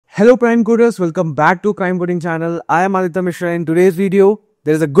Hello Prime Coders, welcome back to Crime Coding channel. I am Aditya Mishra. In today's video,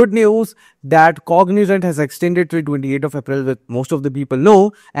 there is a good news that Cognizant has extended till 28th of April, which most of the people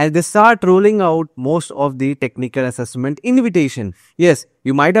know, and they start rolling out most of the technical assessment invitation. Yes,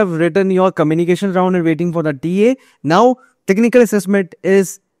 you might have written your communication round and waiting for the TA. Now, technical assessment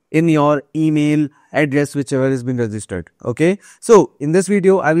is in your email address whichever has been registered. Okay, so in this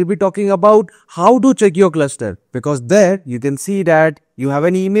video I will be talking about how to check your cluster, because there you can see that you have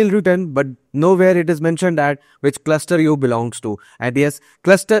an email written but nowhere it is mentioned that which cluster you belongs to. And yes,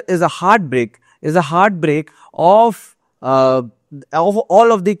 cluster is a heartbreak of all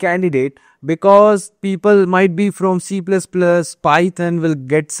of the candidate, because people might be from C++, Python will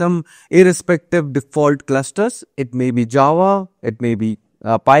get some irrespective default clusters. It may be Java, it may be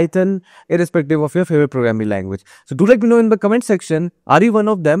Python, irrespective of your favorite programming language. So do let me know in the comment section, are you one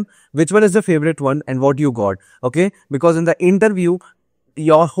of them? Which one is the favorite one and what you got? Okay, because in the interview,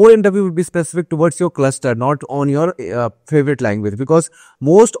 your whole interview will be specific towards your cluster, not on your favorite language, because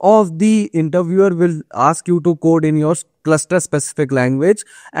most of the interviewer will ask you to code in your cluster specific language,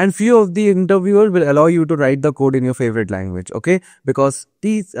 and few of the interviewer will allow you to write the code in your favorite language. Okay, because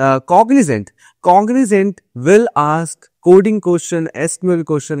these Cognizant will ask coding question, SQL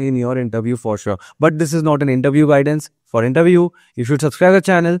question in your interview for sure. But this is not an interview guidance. For interview, you should subscribe the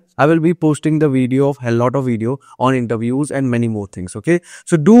channel. I will be posting the video of a lot of video on interviews and many more things. Okay,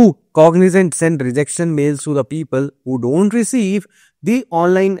 so do Cognizant send rejection mails to the people who don't receive the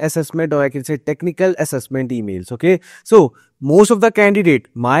online assessment, or I can say technical assessment emails. Okay, so most of the candidate,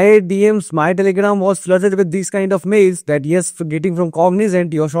 my DMs, my Telegram was flooded with these kind of mails that yes, for getting from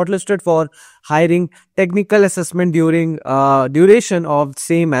Cognizant, you're shortlisted for hiring technical assessment during duration of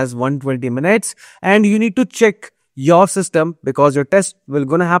same as 120 minutes, and you need to check your system because your test will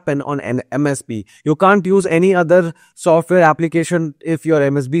gonna happen on an MSP. You can't use any other software application if your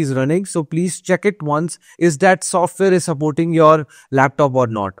MSB is running. So please check it once, is that software is supporting your laptop or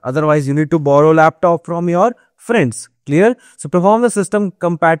not. Otherwise, you need to borrow laptop from your friends. Clear? So perform the system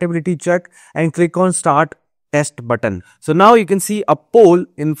compatibility check and click on start test button. So now you can see a poll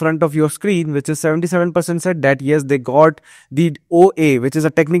in front of your screen, which is 77% said that yes, they got the OA, which is a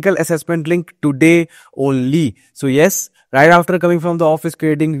technical assessment link today only. So yes, right after coming from the office,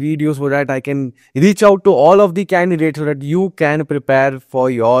 creating videos so that I can reach out to all of the candidates so that you can prepare for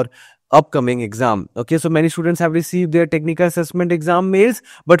your upcoming exam. Okay, so many students have received their technical assessment exam mails,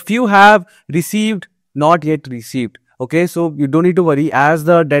 but few have received, not yet received. Okay, so you don't need to worry, as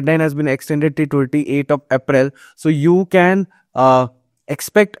the deadline has been extended till 28th of April. So you can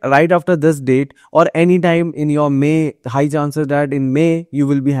expect right after this date or any time in your May, high chances that in May you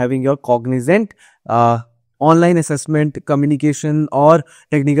will be having your Cognizant online assessment, communication or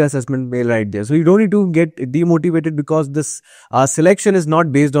technical assessment mail right there. So you don't need to get demotivated, because this selection is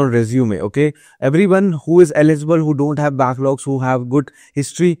not based on resume. Okay, everyone who is eligible, who don't have backlogs, who have good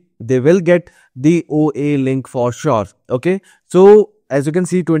history, they will get the OA link for sure. Okay, so as you can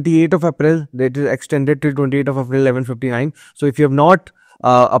see, 28th of April, that is extended till 28th of April 11:59. So if you have not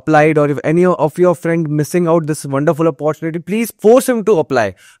applied, or if any of your friend missing out this wonderful opportunity, please force him to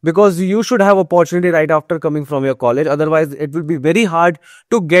apply, because you should have opportunity right after coming from your college. Otherwise, it will be very hard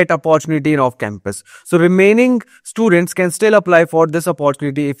to get opportunity in off campus. So remaining students can still apply for this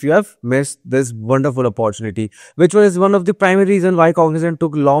opportunity if you have missed this wonderful opportunity, which was one of the primary reasons why Cognizant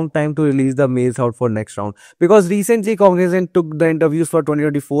took long time to release the mails out for next round, because recently Cognizant took the interviews for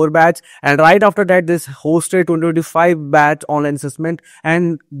 2024 batch, and right after that this hosted 2025 batch online assessment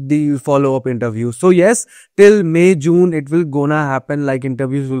and the follow-up interview. So yes, till May, June, it will gonna happen, like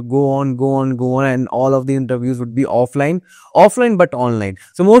interviews will go on, and all of the interviews would be offline but online.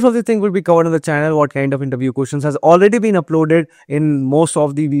 So most of the things will be covered on the channel. What kind of interview questions has already been uploaded in most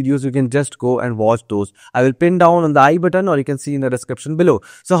of the videos. You can just go and watch those. I will pin down on the I button, or you can see in the description below.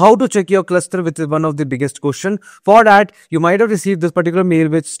 So how to check your cluster, which is one of the biggest question. For that, you might have received this particular mail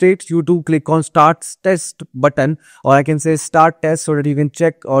which states you to click on start test button, or I can say start test, so that you can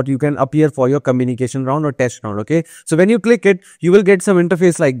check or you can appear for your communication round or test round. Okay, so when you click it, you will get some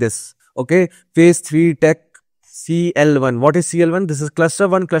interface like this. Okay, phase 3 tech CL1. What is CL1? This is cluster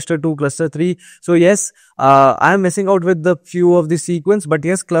 1, cluster 2, cluster 3. So yes, I am messing out with the few of the sequence, but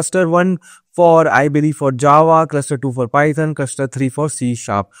yes, cluster 1 for, I believe, for Java, cluster 2 for Python, cluster 3 for C#,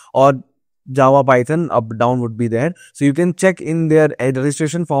 or Java, Python, up, down would be there. So you can check in their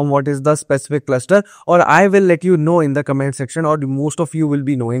registration form what is the specific cluster, or I will let you know in the comment section, or most of you will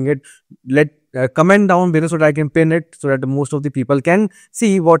be knowing it. Let comment down below so that I can pin it, so that most of the people can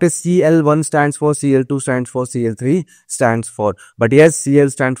see what is CL1 stands for, CL2 stands for, CL3 stands for. But yes, CL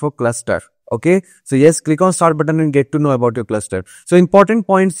stands for cluster. Okay, so yes, click on start button and get to know about your cluster. So important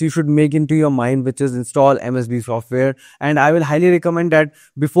points you should make into your mind, which is install MSB software. And I will highly recommend that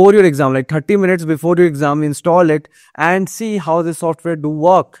before your exam, like 30 minutes before your exam, install it and see how the software do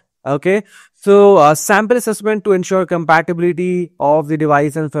work. Okay, so sample assessment to ensure compatibility of the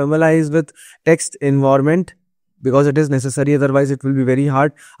device and familiarize with text environment, because it is necessary, otherwise it will be very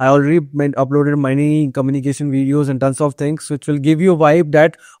hard. I already uploaded many communication videos and tons of things which will give you a vibe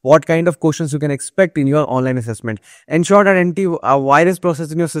that what kind of questions you can expect in your online assessment. Ensure that anti-virus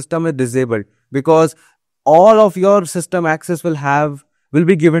process in your system is disabled, because all of your system access will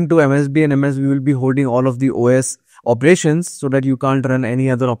be given to MSB, and MSB will be holding all of the OS operations, so that you can't run any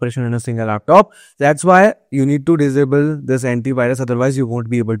other operation in a single laptop. That's why you need to disable this antivirus, otherwise you won't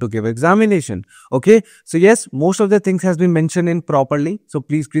be able to give examination. Okay, so yes, most of the things has been mentioned in properly, so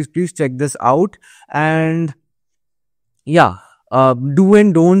please check this out. And yeah, do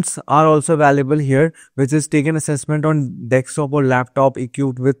and don'ts are also available here, which is take an assessment on desktop or laptop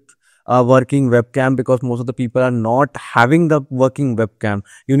equipped with a working webcam, because most of the people are not having the working webcam.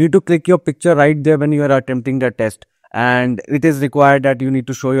 You need to click your picture right there when you are attempting the test, and it is required that you need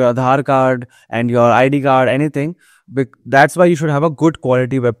to show your Aadhaar card and your ID card, anything. That's why you should have a good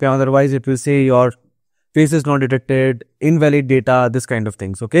quality webcam, otherwise it will say your face is not detected, invalid data, this kind of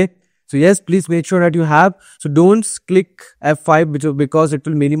things. Okay, so yes, please make sure that you have. So don't click F5, because it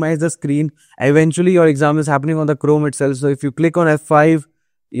will minimize the screen. Eventually your exam is happening on the Chrome itself, so if you click on F5,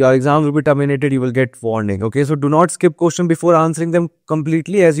 your exam will be terminated, you will get warning. Okay, so do not skip question before answering them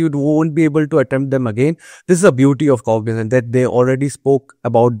completely, as you won't be able to attempt them again. This is a beauty of Cognizant, that they already spoke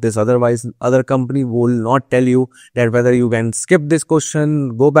about this. Otherwise, other company will not tell you that whether you can skip this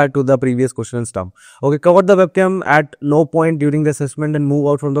question, go back to the previous question and stuff. Okay, cover the webcam at no point during the assessment and move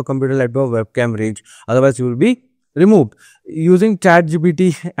out from the computer laptop webcam range. Otherwise, you will be removed. Using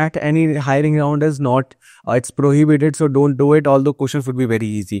ChatGPT at any hiring round is not, it's prohibited, so don't do it, although questions would be very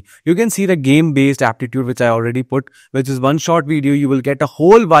easy. You can see the game based aptitude, which I already put, which is one short video. You will get a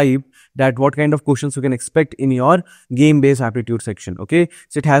whole vibe that what kind of questions you can expect in your game based aptitude section. Okay,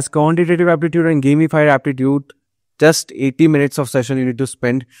 so it has quantitative aptitude and gamified aptitude. Just 80 minutes of session you need to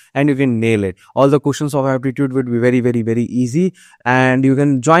spend, and you can nail it. All the questions of aptitude would be very easy, and you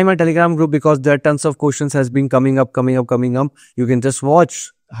can join my Telegram group, because there are tons of questions has been coming up. You can just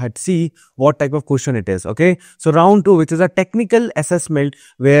watch and see what type of question it is. Okay, so round 2, which is a technical assessment,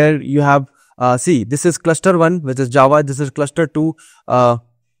 where you have see, this is cluster 1, which is Java. This is cluster 2,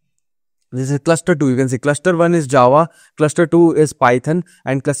 this is cluster 2. You can see cluster 1 is Java, cluster 2 is Python,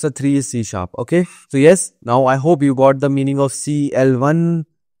 and cluster 3 is C#. Okay, so yes, now I hope you got the meaning of CL1,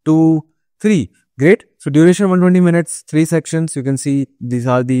 2, 3. Great. So duration 120 minutes, 3 sections. You can see these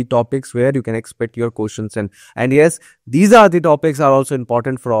are the topics where you can expect your questions, and yes, these are the topics are also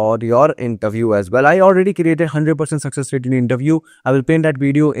important for your interview as well. I already created 100% success rate in interview. I will pin that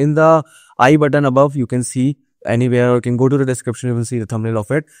video in the I button above. You can see anywhere, or you can go to the description, you will see the thumbnail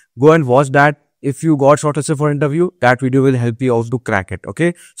of it. Go and watch that. If you got shortlisted for interview, that video will help you out to crack it.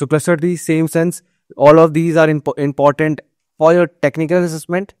 Okay, so cluster 3, same sense, all of these are important for your technical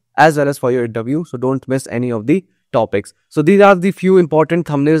assessment as well as for your interview, so don't miss any of the topics. So these are the few important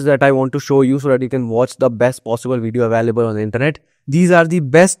thumbnails that I want to show you, so that you can watch the best possible video available on the internet. These are the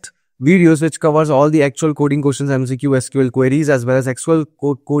best videos which covers all the actual coding questions, MCQ, SQL queries, as well as actual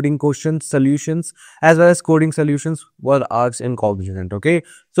coding questions, solutions, as well as coding solutions were asked in Cognizant. Okay,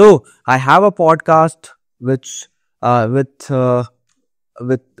 so I have a podcast which with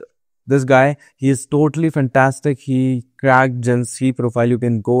this guy. He is totally fantastic. He cracked GenC profile. You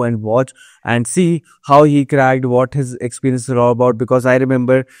can go and watch and see how he cracked, what his experience is all about, because I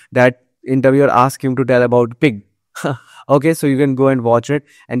remember that interviewer asked him to tell about pig. Okay, so you can go and watch it.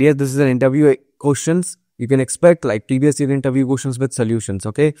 And yes, this is an interview questions. You can expect like previous year interview questions with solutions.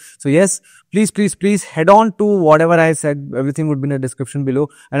 Okay, so yes, please head on to whatever I said. Everything would be in the description below,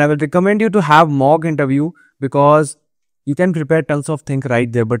 and I will recommend you to have mock interview, because you can prepare tons of things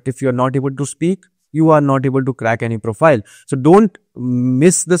right there, but if you are not able to speak, you are not able to crack any profile. So don't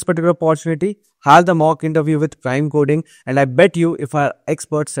miss this particular opportunity. Have the mock interview with Prime Coding, and I bet you, if our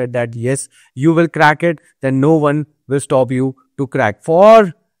expert said that yes, you will crack it, then no one will stop you to crack.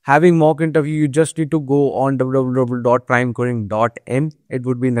 For having mock interview, you just need to go on www.primecoding.in. It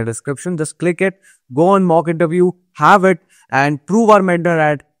would be in the description. Just click it, go on mock interview, have it, and prove our mentor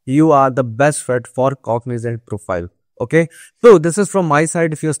that you are the best fit for Cognizant profile. Okay, so this is from my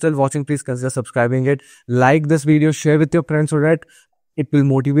side. If you're still watching, please consider subscribing it. Like this video, share with your friends, so that it will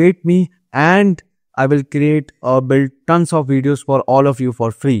motivate me, and I will create or build tons of videos for all of you for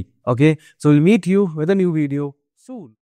free. Okay, so we'll meet you with a new video soon.